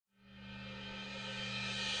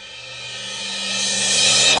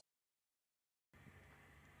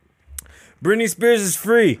Britney Spears is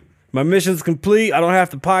free. My mission's complete. I don't have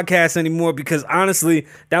to podcast anymore because honestly,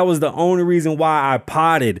 that was the only reason why I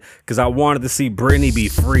podded, because I wanted to see Britney be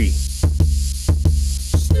free.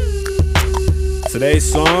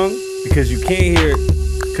 Today's song, because you can't hear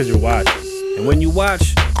it because you're watching. And when you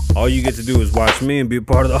watch, all you get to do is watch me and be a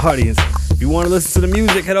part of the audience. If you want to listen to the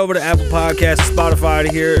music, head over to Apple Podcasts or Spotify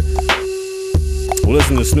to hear it. We'll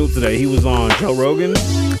listen to Snoop today. He was on Joe Rogan.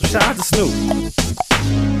 Shout out to Snoop.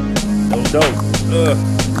 Dope.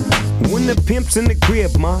 When the pimp's in the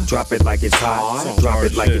crib, ma, drop it like it's hot. Drop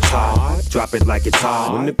it like it's hot. Drop it like it's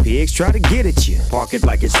hot. When the pigs try to get at you, park it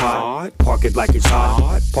like it's hot. Park it like it's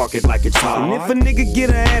hot. Park it like it's hot. And if a nigga get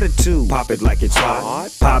an attitude, pop it like it's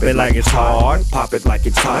hot. Pop it like it's hot. Pop it like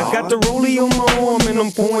it's hot. I got the rollie on my arm and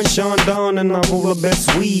I'm pouring Sean Don and I roll the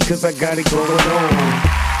best weed cause I got it going on.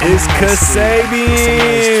 It's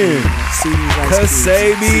Kasabian.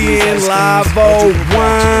 Kasabian Lavo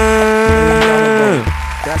One.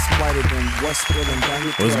 That's whiter than Westfield and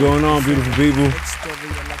Daniel. What's going on, beautiful people?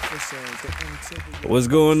 What's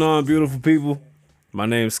going on, beautiful people? My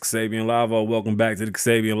name is Kasabian Lavo. Welcome back to the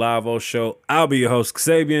Kasabian Lavo Show. I'll be your host,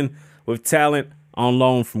 Kasabian, with talent on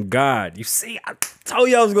loan from God. You see, I told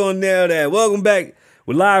you I was going to nail that. Welcome back.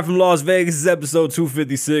 We're live from Las Vegas. This is episode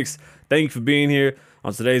 256. Thank you for being here.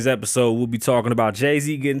 On today's episode, we'll be talking about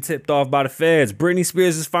Jay-Z getting tipped off by the feds. Britney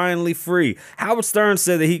Spears is finally free. Howard Stern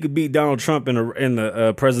said that he could beat Donald Trump in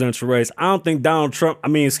the presidential race. I don't think I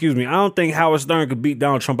don't think Howard Stern could beat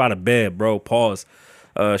Donald Trump out of bed, bro. Pause.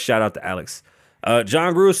 Shout out to Alex.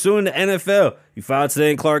 John Grew is suing the NFL. He filed today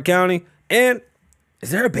in Clark County. And is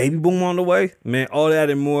there a baby boom on the way? Man, all that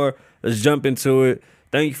and more. Let's jump into it.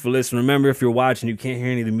 Thank you for listening. Remember, if you're watching, you can't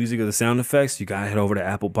hear any of the music or the sound effects, you gotta head over to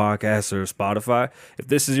Apple Podcasts or Spotify. If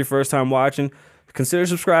this is your first time watching, consider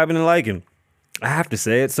subscribing and liking. I have to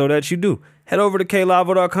say it so that you do. Head over to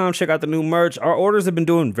klavo.com, check out the new merch. Our orders have been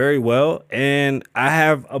doing very well, and I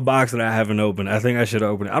have a box that I haven't opened. I think I should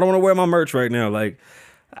open it. I don't want to wear my merch right now. Like,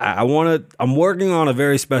 I'm working on a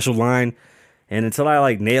very special line. And until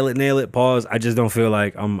I nail it, pause, I just don't feel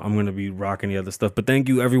like I'm going to be rocking the other stuff. But thank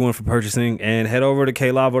you everyone for purchasing, and head over to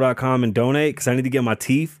klavo.com and donate because I need to get my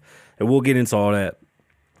teeth, and we'll get into all that.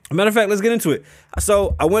 Matter of fact, let's get into it.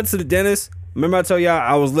 So I went to the dentist. Remember I told y'all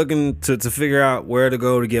I was looking to figure out where to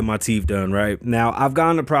go to get my teeth done, right? Now, I've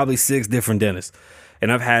gone to probably 6 different dentists,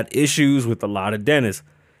 and I've had issues with a lot of dentists.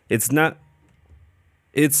 It's not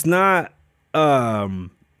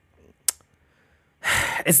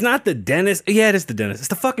the dentist. Yeah, it is the dentist. It's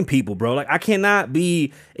the fucking people, bro. Like, I cannot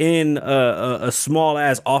be in a small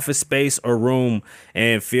ass office space or room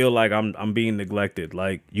and feel like I'm being neglected.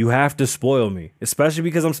 Like, you have to spoil me, especially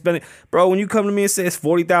because I'm spending, bro. When you come to me and say it's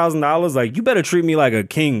 $40,000, like, you better treat me like a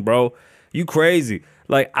king, bro. You crazy?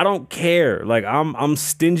 Like, I don't care. Like, I'm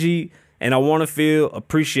stingy and I want to feel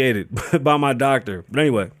appreciated by my doctor. But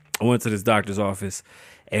anyway, I went to this doctor's office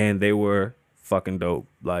and they were fucking dope.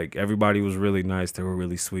 Like, everybody was really nice. They were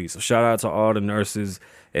really sweet. So shout out to all the nurses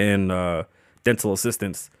and dental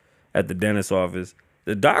assistants at the dentist's office.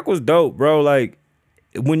 The doc was dope, bro. Like,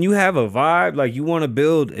 when you have a vibe, like, you want to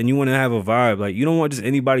build and you want to have a vibe, like, you don't want just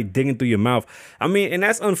anybody digging through your mouth. I mean, and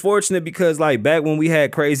that's unfortunate because, like, back when we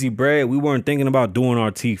had crazy bread, we weren't thinking about doing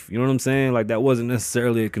our teeth. You know what I'm saying? Like, that wasn't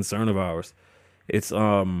necessarily a concern of ours.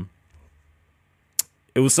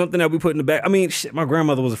 It was something that we put in the back. I mean, shit, my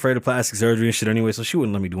grandmother was afraid of plastic surgery and shit anyway, so she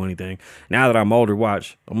wouldn't let me do anything. Now that I'm older,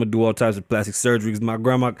 watch, I'm going to do all types of plastic surgery because my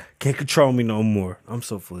grandma can't control me no more. I'm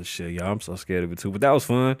so full of shit, y'all. I'm so scared of it, too. But that was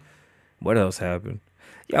fun. What else happened?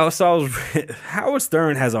 Y'all saw Howard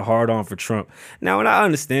Stern has a hard-on for Trump. Now, and I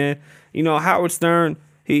understand, you know, Howard Stern,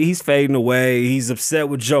 he's fading away. He's upset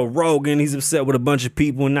with Joe Rogan. He's upset with a bunch of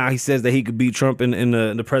people, and now he says that he could beat Trump in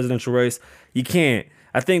the presidential race. You can't.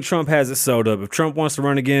 I think Trump has it sewed up. If Trump wants to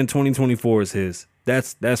run again, 2024 is his.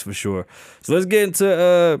 That's for sure. So let's get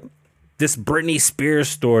into this Britney Spears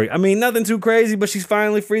story. I mean, nothing too crazy, but she's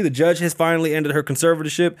finally free. The judge has finally ended her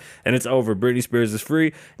conservatorship, and it's over. Britney Spears is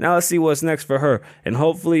free. Now let's see what's next for her. And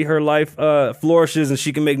hopefully her life flourishes and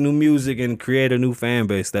she can make new music and create a new fan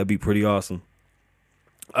base. That'd be pretty awesome.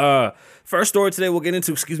 First story today we'll get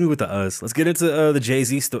into, excuse me with the us. Let's get into the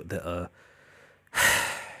Jay-Z story.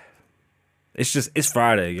 It's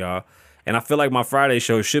Friday, y'all. And I feel like my Friday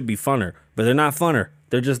show should be funner, but they're not funner.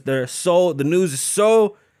 The news is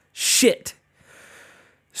so shit.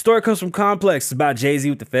 Story comes from Complex. It's about Jay-Z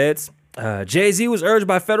with the feds. Jay-Z was urged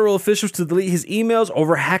by federal officials to delete his emails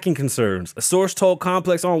over hacking concerns. A source told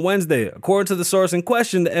Complex on Wednesday. According to the source in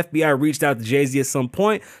question, the FBI reached out to Jay-Z at some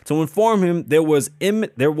point to inform him there was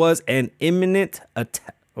an imminent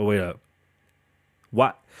attack. Oh, wait up.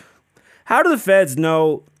 What? How do the feds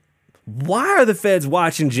know Why are the feds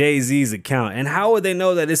watching Jay-Z's account? And how would they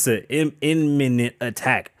know that it's an imminent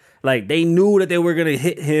attack? Like, they knew that they were going to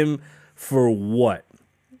hit him for what?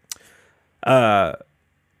 That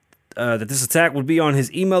this attack would be on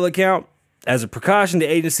his email account. As a precaution, the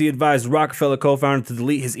agency advised Rockefeller co-founder to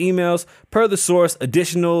delete his emails. Per the source,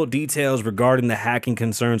 additional details regarding the hacking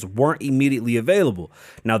concerns weren't immediately available.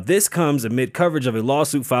 Now, this comes amid coverage of a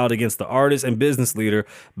lawsuit filed against the artist and business leader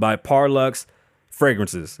by Parlux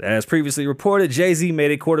Fragrances. As previously reported, Jay-Z made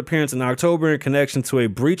a court appearance in October in connection to a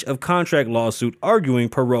breach of contract lawsuit, arguing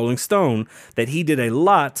per Rolling Stone that he did a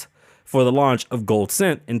lot for the launch of Gold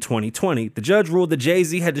Scent in 2020. The judge ruled that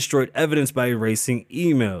Jay-Z had destroyed evidence by erasing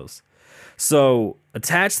emails. So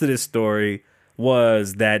attached to this story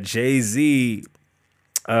was that Jay-Z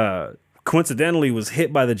coincidentally was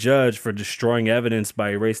hit by the judge for destroying evidence by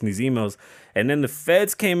erasing these emails. And then the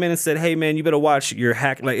feds came in and said, hey, man, you better watch your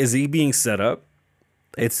hack. Like, is he being set up?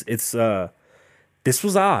 This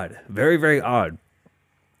was odd. Very, very odd.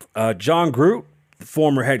 John Groot, the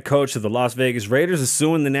former head coach of the Las Vegas Raiders, is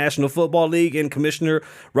suing the National Football League and Commissioner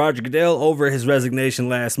Roger Goodell over his resignation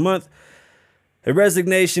last month. A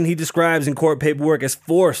resignation he describes in court paperwork as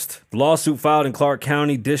forced. The lawsuit filed in Clark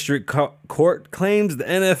County District Court claims the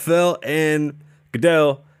NFL and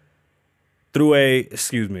Goodell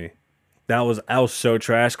that was so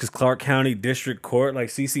trash because Clark County District Court, like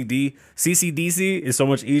CCDC is so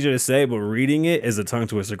much easier to say, but reading it is a tongue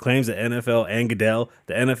twister. Claims the NFL and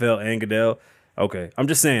Goodell. Okay, I'm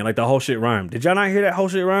just saying, like, the whole shit rhymed. Did y'all not hear that whole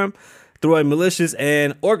shit rhyme? Through a malicious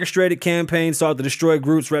and orchestrated campaign sought to destroy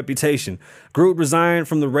Groot's reputation. Groot resigned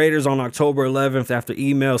from the Raiders on October 11th after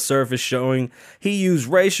emails surfaced showing he used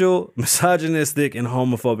racial, misogynistic, and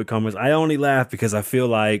homophobic comments. I only laugh because I feel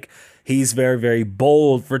like he's very, very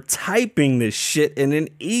bold for typing this shit in an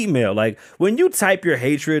email. Like, when you type your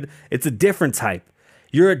hatred, it's a different type.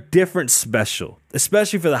 You're a different special,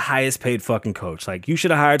 especially for the highest paid fucking coach. Like, you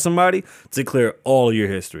should have hired somebody to clear all of your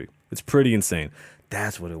history. It's pretty insane.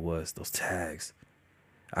 That's what it was, those tags.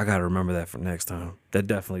 I got to remember that for next time. That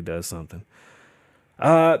definitely does something.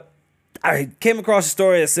 I came across a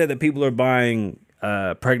story that said that people are buying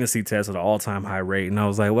pregnancy tests at an all-time high rate. And I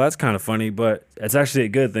was like, well, that's kind of funny, but it's actually a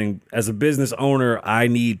good thing. As a business owner, I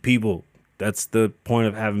need people. That's the point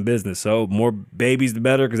of having business. So more babies, the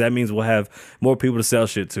better, because that means we'll have more people to sell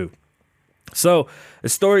shit to. So the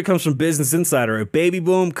story comes from Business Insider. A baby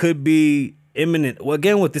boom could be imminent. Well,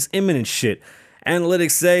 again, with this imminent shit,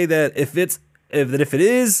 analytics say that if it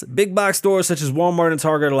is, big box stores such as Walmart and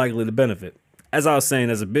Target are likely to benefit. As I was saying,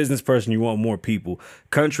 as a business person, you want more people.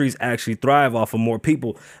 Countries actually thrive off of more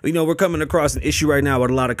people. You know, we're coming across an issue right now with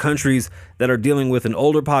a lot of countries that are dealing with an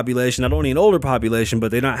older population. Not only an older population, but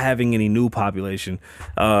they're not having any new population.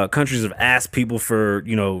 Countries have asked people for,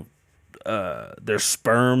 their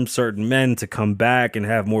sperm, certain men, to come back and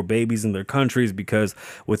have more babies in their countries, because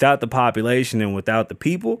without the population and without the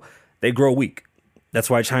people, they grow weak. That's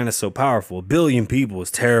why China's so powerful. 1 billion people is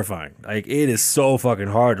terrifying. Like, it is so fucking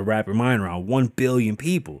hard to wrap your mind around 1 billion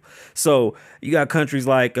people. So you got countries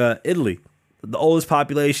like Italy. The oldest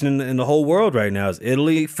population in the whole world right now is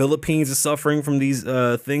Italy. Philippines is suffering from these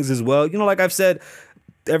things as well. You know, like I've said,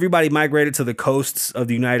 everybody migrated to the coasts of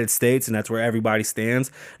the United States, and that's where everybody stands.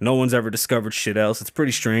 No one's ever discovered shit else. It's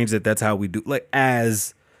pretty strange that that's how we do. Like,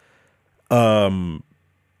 as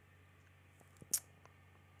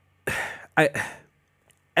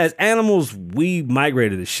animals, we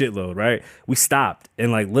migrated a shitload, right? We stopped,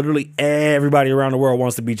 and like literally everybody around the world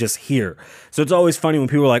wants to be just here. So it's always funny when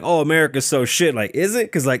people are like, oh, America's so shit. Like, is it?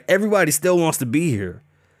 Because like everybody still wants to be here.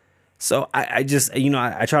 So I just,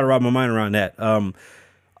 I try to wrap my mind around that.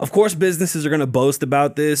 Of course, businesses are going to boast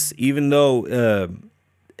about this, even though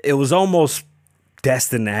it was almost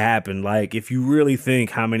destined to happen. Like, if you really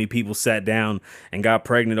think how many people sat down and got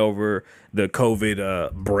pregnant over the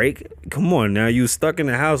COVID break, come on now, you was stuck in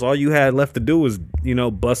the house. All you had left to do was,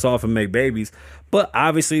 bust off and make babies. But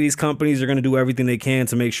obviously these companies are going to do everything they can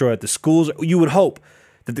to make sure that the schools, you would hope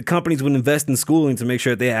that the companies would invest in schooling to make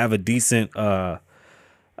sure that they have a decent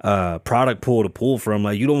product pool to pull from.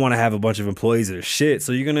 Like, you don't want to have a bunch of employees that are shit,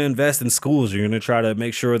 so you're going to invest in schools. You're going to try to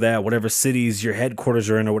make sure that whatever cities your headquarters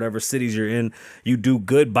are in, or whatever cities you're in, you do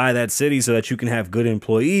good by that city so that you can have good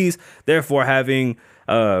employees, therefore having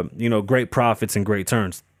great profits and great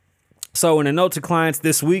turns. So in a note to clients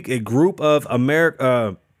this week, a group of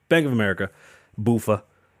Bank of America, BUFA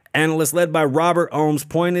analysts led by Robert Ohms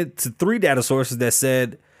pointed to 3 data sources that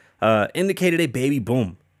said indicated a baby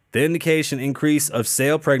boom. The indication increase of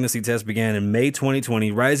sale pregnancy tests began in May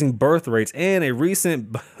 2020, rising birth rates, and a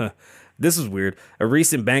recent this is weird, a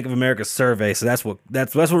recent Bank of America survey. So that's what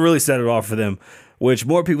really set it off for them, which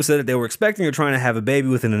more people said that they were expecting or trying to have a baby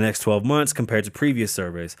within the next 12 months compared to previous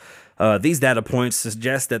surveys. These data points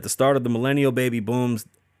suggest that the start of the millennial baby booms,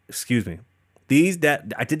 I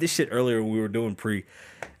did this shit earlier when we were doing pre.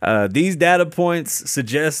 These data points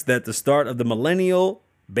suggest that the start of the millennial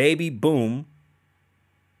baby boom.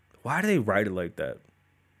 Why do they write it like that?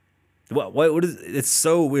 What is it's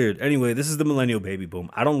so weird. Anyway, this is the millennial baby boom.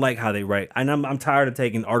 I don't like how they write, and I'm tired of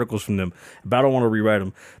taking articles from them, but I don't want to rewrite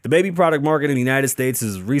them. The baby product market in the United States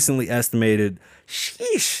is recently estimated,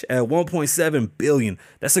 at 1.7 billion.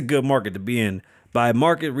 That's a good market to be in. By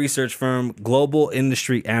market research firm Global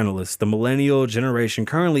Industry Analysts, the millennial generation,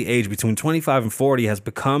 currently aged between 25 and 40, has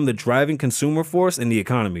become the driving consumer force in the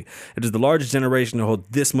economy. It is the largest generation to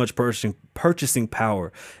hold this much purchasing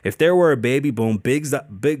power. If there were a baby boom,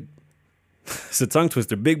 it's a tongue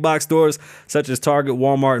twister. Big box stores such as Target,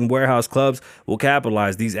 Walmart, and warehouse clubs will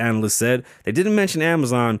capitalize, these analysts said. They didn't mention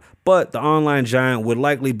Amazon, but the online giant would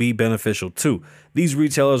likely be beneficial too. These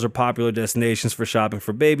retailers are popular destinations for shopping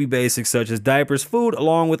for baby basics such as diapers, food,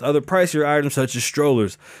 along with other pricier items such as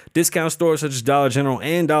strollers. Discount stores such as Dollar General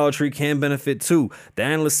and Dollar Tree can benefit too. The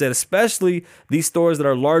analyst said especially these stores that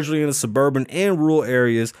are largely in the suburban and rural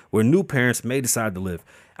areas where new parents may decide to live.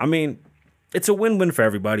 I mean, it's a win-win for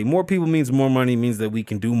everybody. More people means more money, means that we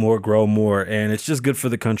can do more, grow more, and it's just good for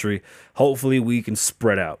the country. Hopefully we can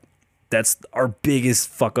spread out. That's our biggest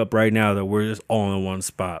fuck up right now, that we're just all in one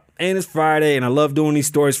spot. And it's Friday, and I love doing these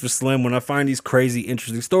stories for Slim. When I find these crazy,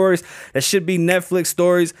 interesting stories that should be Netflix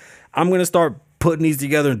stories, I'm going to start putting these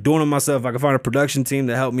together and doing them myself. If I can find a production team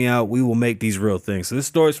to help me out, we will make these real things. So this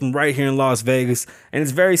story is from right here in Las Vegas, and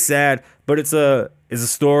it's very sad, but it's a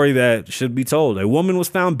story that should be told. A woman was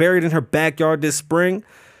found buried in her backyard this spring.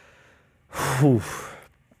 Whew.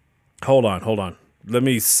 Hold on. Let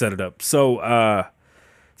me set it up. So,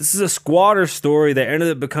 this is a squatter story that ended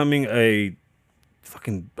up becoming a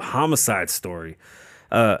fucking homicide story.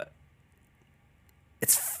 I'll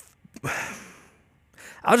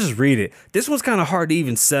just read it. This one's kind of hard to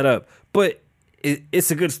even set up, but it's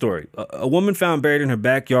a good story. A woman found buried in her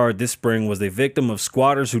backyard this spring was the victim of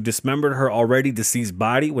squatters who dismembered her already deceased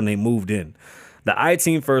body when they moved in. The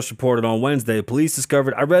I-Team first reported on Wednesday. Police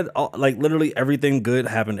discovered, I read literally everything good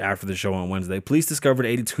happened after the show on Wednesday. Police discovered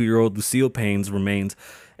 82-year-old Lucille Payne's remains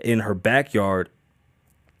in her backyard.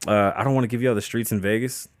 I don't want to give you all the streets in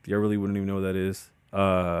Vegas. You really wouldn't even know what that is.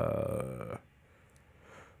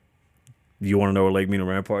 You want to know where Lake Mina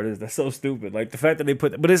Rampart is? That's so stupid. Like the fact that they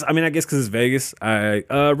put, but it's, I mean, I guess because it's Vegas.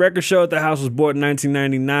 Record show at the house was bought in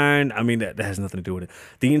 1999. I mean, that has nothing to do with it.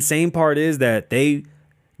 The insane part is that they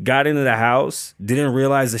got into the house, didn't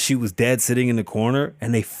realize that she was dead sitting in the corner,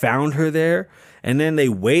 and they found her there. And then they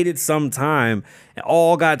waited some time and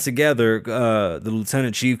all got together. The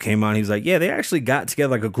lieutenant chief came on. He was like, yeah, they actually got together.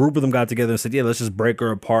 Like a group of them got together and said, yeah, let's just break her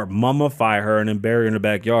apart, mummify her, and then bury her in the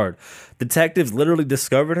backyard. Detectives literally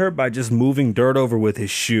discovered her by just moving dirt over with his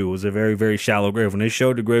shoe. It was a very, very shallow grave. When they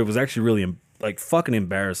showed the grave, it was actually really fucking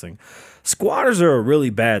embarrassing. Squatters are a really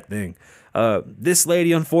bad thing. This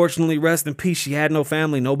lady, unfortunately, rest in peace, she had no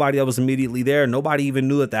family. Nobody that was immediately there. Nobody even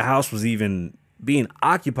knew that the house was even being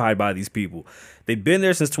occupied by these people. They'd been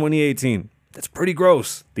there since 2018. That's pretty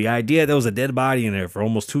gross. The idea there was a dead body in there for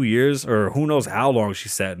almost 2 years, or who knows how long she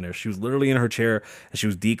sat in there. She was literally in her chair and she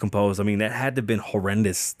was decomposed. I mean, that had to have been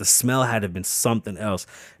horrendous. The smell had to have been something else.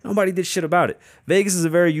 Nobody did shit about it. Vegas is a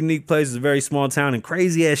very unique place. It's a very small town, and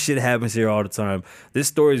crazy ass shit happens here all the time. This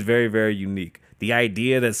story is very, very unique. The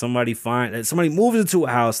idea that somebody moves into a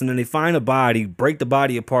house and then they find a body, break the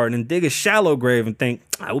body apart, and then dig a shallow grave and think,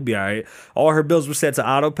 I will be all right. All her bills were set to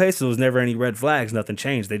auto pay, so there was never any red flags. Nothing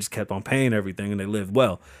changed. They just kept on paying everything and they lived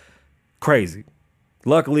well. Crazy.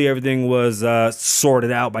 Luckily, everything was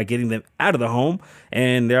sorted out by getting them out of the home,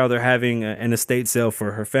 and now they're having an estate sale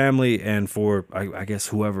for her family and for, I guess,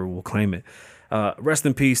 whoever will claim it. Rest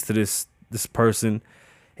in peace to this person,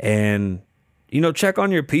 and, check on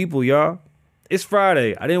your people, y'all. It's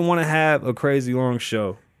Friday. I didn't want to have a crazy long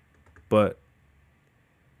show, but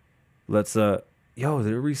let's, did it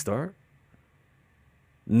restart?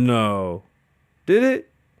 No. Did it?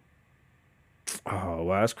 Oh,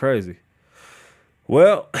 wow, that's crazy.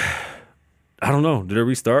 Well, I don't know. Did it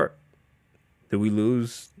restart? Did we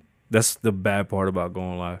lose? That's the bad part about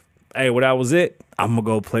going live. Hey, well, that was it. I'm going to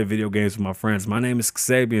go play video games with my friends. My name is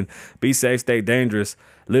Kasabian. Be safe, stay dangerous.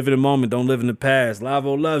 Live in the moment, don't live in the past.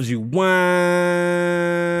 Lavo loves you. Wine.